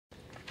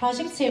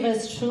Project Seva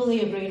is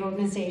truly a great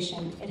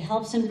organization. It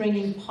helps in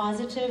bringing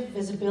positive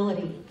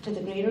visibility to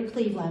the greater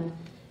Cleveland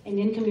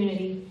Indian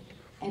community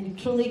and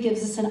truly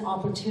gives us an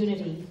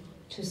opportunity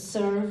to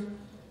serve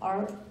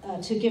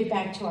to give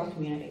back to our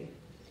community.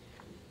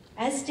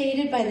 As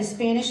stated by the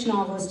Spanish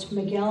novelist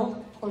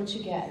Miguel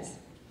Portugues,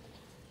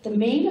 the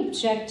main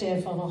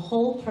objective of a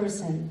whole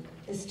person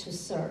is to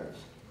serve.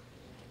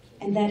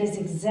 And that is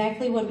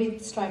exactly what we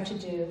strive to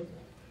do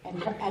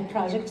at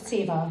Project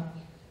Seva,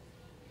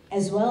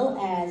 as well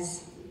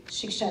as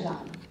Shiksha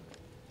Daan.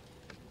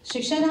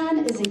 Shiksha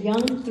Daan is a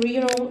young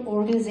 3-year-old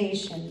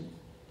organization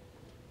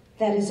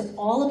that is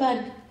all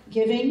about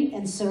giving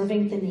and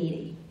serving the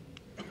needy,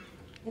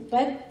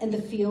 but in the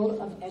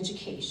field of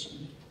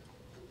education.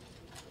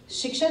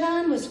 Shiksha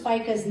Daan was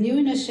FICA's new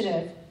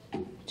initiative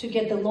to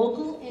get the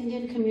local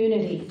Indian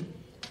community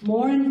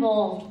more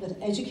involved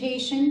with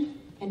education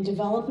and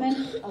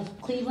development of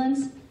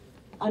Cleveland's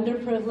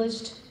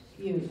underprivileged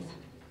youth.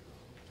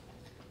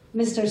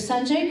 Mr.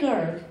 Sanjay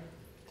Garg,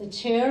 the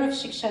chair of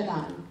Shiksha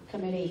Daan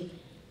committee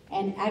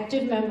and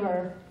active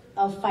member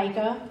of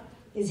FICA,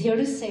 is here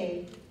to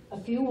say a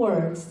few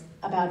words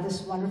about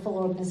this wonderful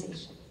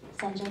organization.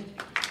 Sanjay.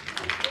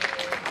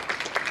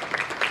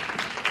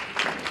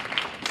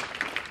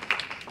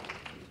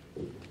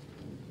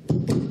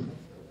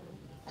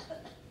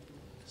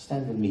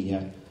 Stand with me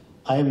here.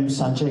 I am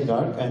Sanjay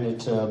Garg, and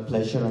it's a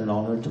pleasure and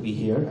honor to be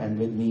here. And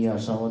with me are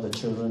some of the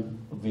children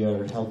we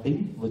are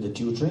helping with the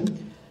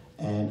tutoring.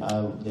 And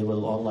they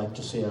will all like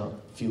to say a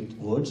few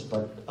words,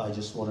 but I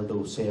just wanted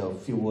to say a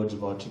few words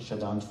about Shiksha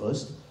Daan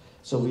first.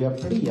 So we are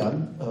pretty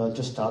young,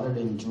 just started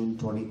in June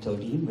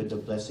 2013 with the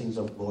blessings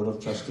of Board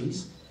of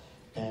Trustees.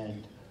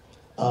 And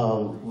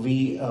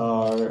we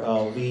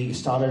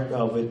started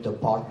with the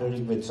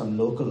partnering with some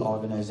local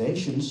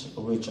organizations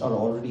which are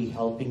already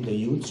helping the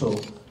youth. So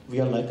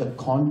we are like a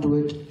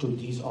conduit to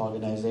these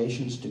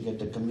organizations to get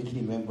the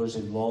community members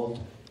involved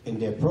in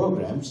their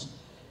programs.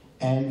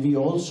 And we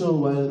also,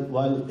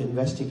 while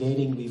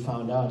investigating, we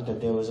found out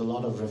that there was a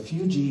lot of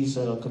refugees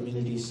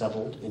communities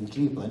settled in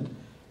Cleveland,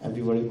 and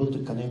we were able to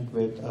connect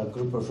with a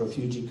group of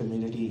refugee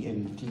community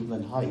in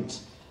Cleveland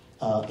Heights,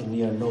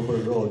 near Noble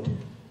Road.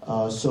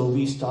 So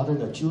we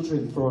started a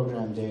tutoring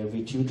program there.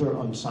 We tutor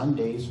on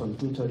Sundays from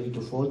 2:30 to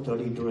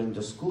 4:30 during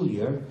the school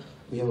year.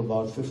 We have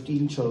about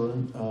 15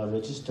 children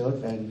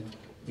registered, and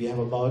we have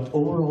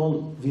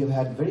overall, we have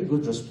had very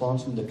good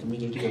response from the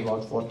community,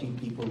 about 40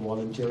 people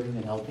volunteering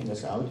and helping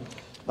us out.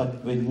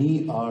 But with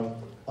me are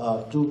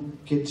 2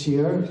 kids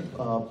here,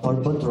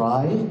 Parbat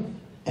Rai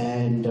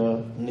and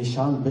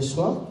Nishan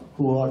Biswa,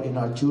 who are in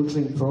our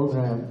tutoring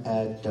program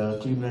at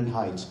Cleveland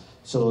Heights.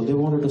 So they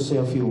wanted to say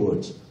a few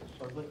words.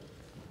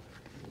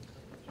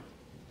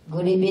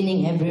 Good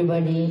evening,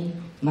 everybody.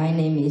 My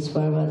name is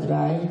Parvat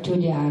Rai.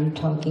 Today I'm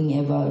talking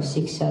about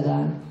Shiksha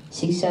Daan.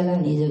 Shiksha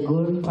Daan is a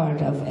good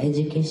part of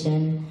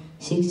education.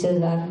 Shiksha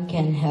Daan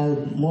can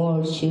help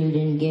more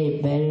children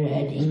get better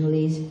at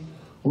English.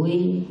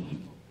 We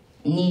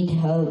need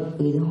help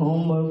with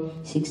homework.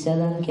 Shiksha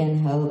Daan can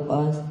help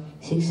us.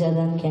 Shiksha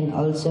Daan can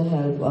also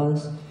help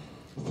us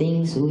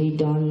things we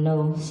don't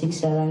know.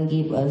 Shiksha Daan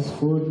give us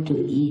food to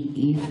eat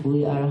if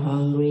we are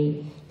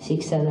hungry.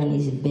 Shiksha Daan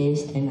is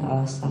best and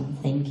awesome.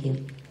 Thank you.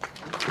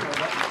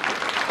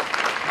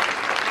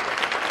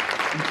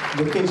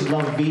 The kids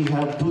love, we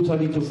have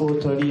 2:30 to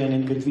 4:30, and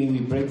in between we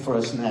break for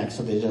a snack,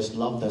 so they just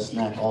love the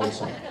snack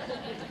also.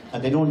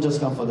 And they don't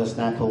just come for the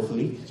snack,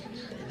 hopefully.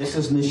 This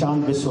is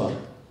Nishan Biswa.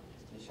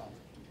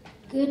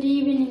 Good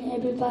evening,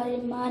 everybody.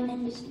 My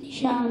name is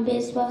Nishan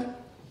Biswa.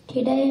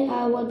 Today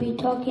I will be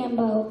talking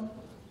about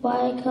why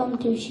I come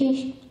to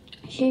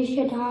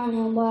Shiksha Daan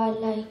and why I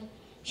like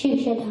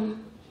Shiksha Daan.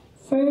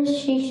 First,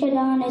 Shiksha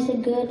Daan is a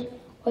good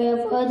way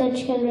of other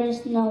children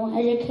know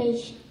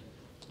education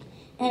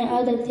and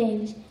other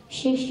things.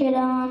 Shiksha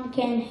Daan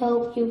can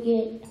help you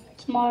get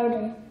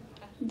smarter.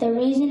 The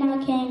reason I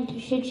came to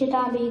Shiksha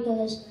Daan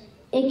because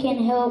it can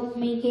help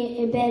me get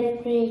a better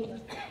grade.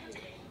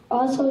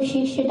 Also,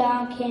 Shiksha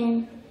Daan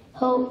can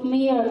help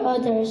me or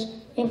others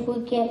if we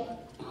get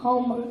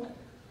homework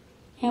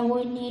and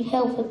we need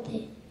help with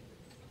it.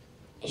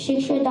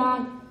 Shiksha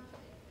Daan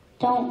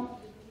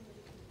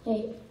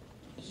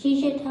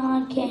Shiksha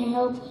Daan can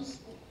help us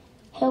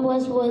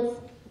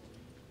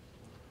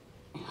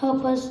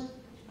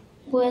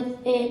with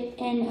it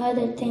and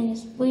other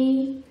things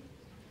we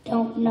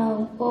don't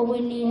know or we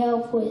need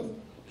help with.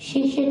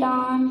 Shiksha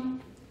Daan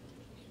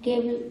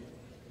give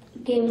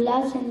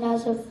lots and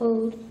lots of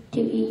food to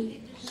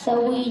eat so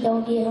we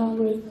don't get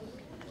hungry.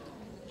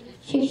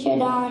 Shiksha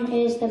Daan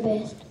is the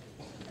best.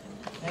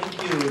 Thank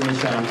you,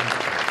 Nishan.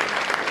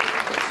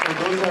 So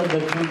those are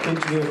the 2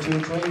 kids we are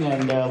tutoring,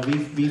 and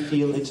we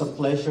feel it's a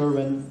pleasure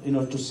when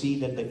to see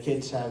that the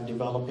kids have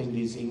developing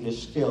these English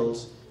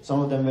skills. Some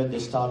of them, when they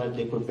started,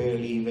 they could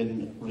barely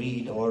even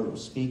read or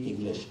speak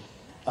English.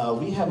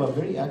 We have a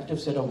very active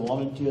set of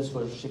volunteers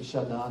for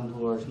Shiksha Daan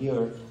who are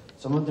here.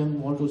 Some of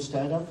them want to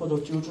stand up for the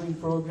tutoring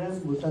program.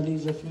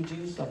 Bhutanese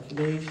refugees,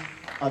 Akhilesh,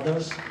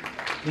 others.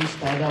 Please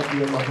stand up. We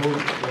have a whole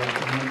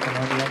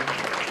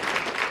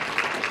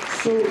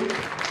So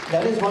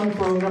that is one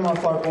program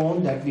of our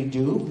own that we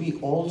do. We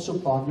also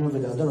partner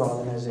with other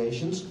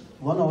organizations.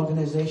 One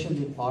organization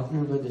we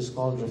partner with is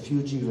called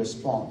Refugee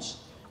Response.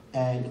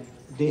 And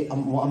they,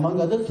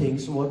 among other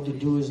things, what they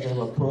do is they have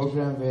a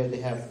program where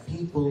they have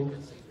people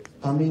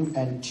coming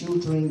and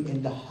tutoring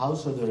in the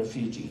house of the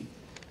refugee.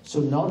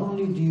 So not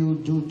only do you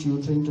do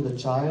tutoring to the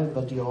child,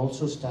 but you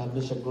also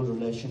establish a good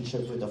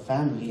relationship with the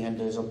family, and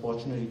there's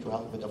opportunity to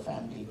help with the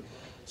family.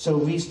 So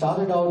we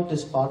started out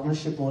this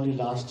partnership only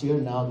last year.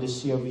 Now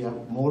this year we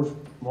have more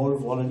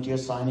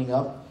volunteers signing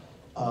up.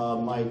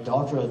 My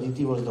daughter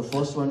Aditi was the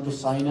first one to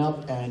sign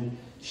up, and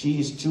she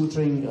is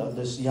tutoring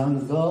this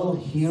young girl,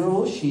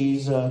 Hero. She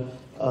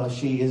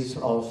is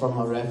from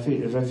a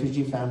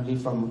refugee family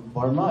from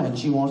Burma, and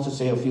she wants to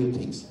say a few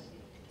things.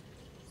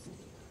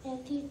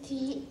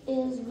 Aditi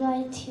is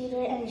my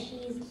tutor, and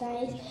she's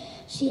nice.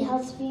 She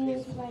helps me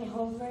with my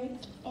homework,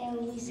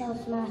 and we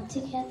solve math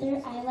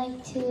together. I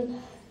like to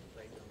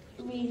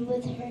read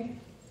with her.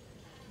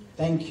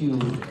 Thank you,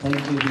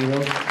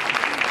 Hero.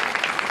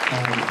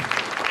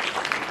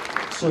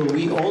 So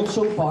we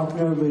also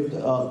partner with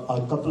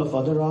a couple of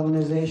other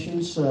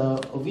organizations.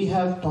 We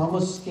have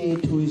Thomas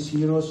Skate, who is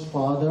Hero's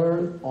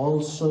father.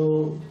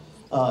 Also,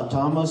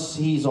 Thomas,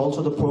 he's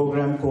also the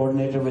program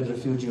coordinator with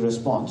Refugee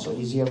Response, so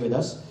he's here with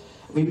us.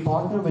 We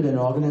partner with an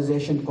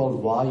organization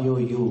called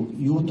YOU,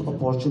 Youth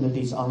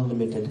Opportunities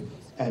Unlimited.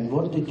 And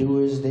what they do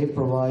is they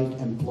provide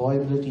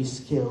employability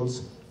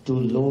skills to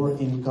lower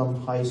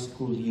income high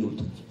school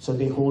youth. So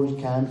they hold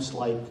camps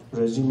like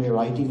resume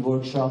writing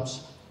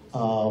workshops,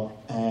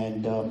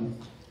 and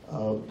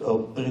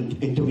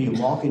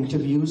mock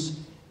interviews,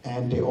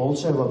 and they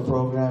also have a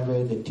program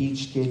where they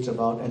teach kids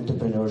about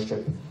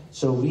entrepreneurship.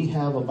 So we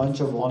have a bunch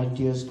of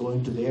volunteers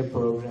going to their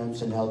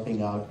programs and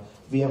helping out.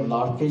 We have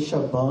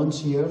Larkesha Burns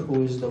here,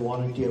 who is the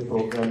volunteer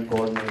program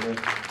coordinator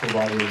for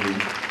YOU.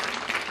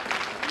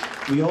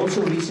 We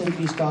also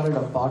recently started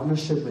a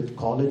partnership with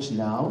College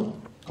Now.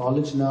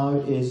 College Now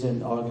is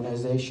an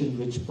organization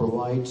which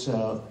provides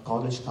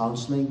college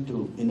counseling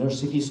to inner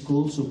city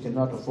schools who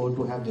cannot afford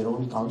to have their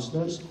own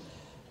counselors.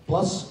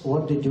 Plus,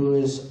 what they do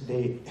is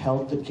they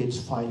help the kids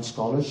find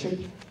scholarship.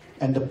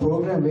 And the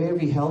program where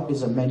we help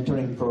is a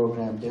mentoring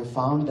program. They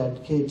found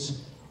that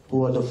kids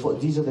who are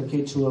these are the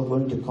kids who are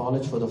going to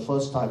college for the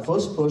first time,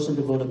 first person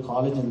to go to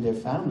college in their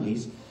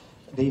families.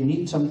 They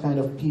need some kind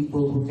of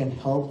people who can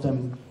help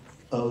them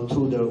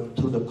through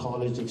the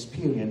college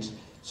experience.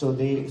 So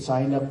they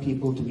sign up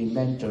people to be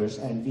mentors,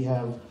 and we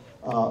have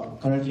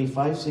currently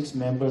 5-6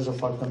 members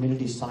of our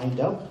community signed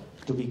up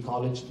to be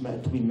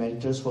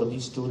mentors for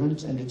these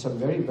students, and it's a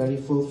very, very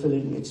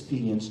fulfilling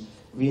experience.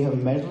 We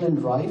have Madeline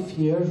Rife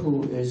here,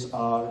 who is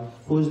the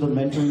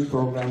mentoring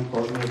program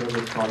coordinator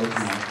with College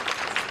Now.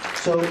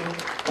 So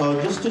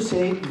just to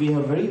say, we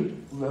have very,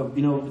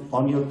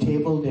 on your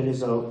table there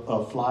is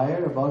a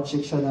flyer about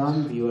Shiksha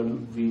Daan.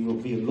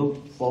 We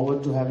look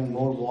forward to having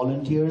more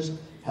volunteers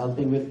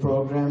helping with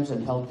programs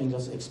and helping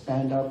us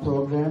expand our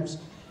programs.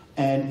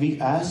 And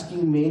we're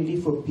asking mainly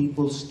for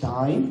people's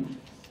time,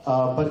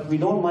 but we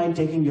don't mind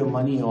taking your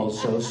money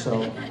also.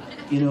 So,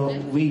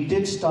 we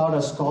did start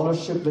a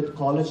scholarship with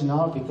College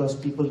Now because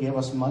people gave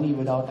us money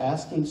without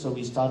asking, so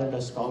we started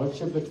a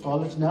scholarship with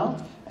College Now,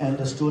 and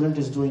the student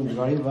is doing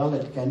very well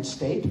at Kent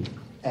State.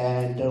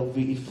 And if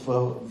we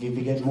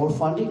get more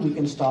funding, we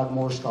can start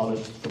more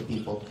scholarships for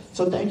people.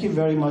 So thank you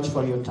very much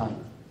for your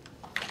time.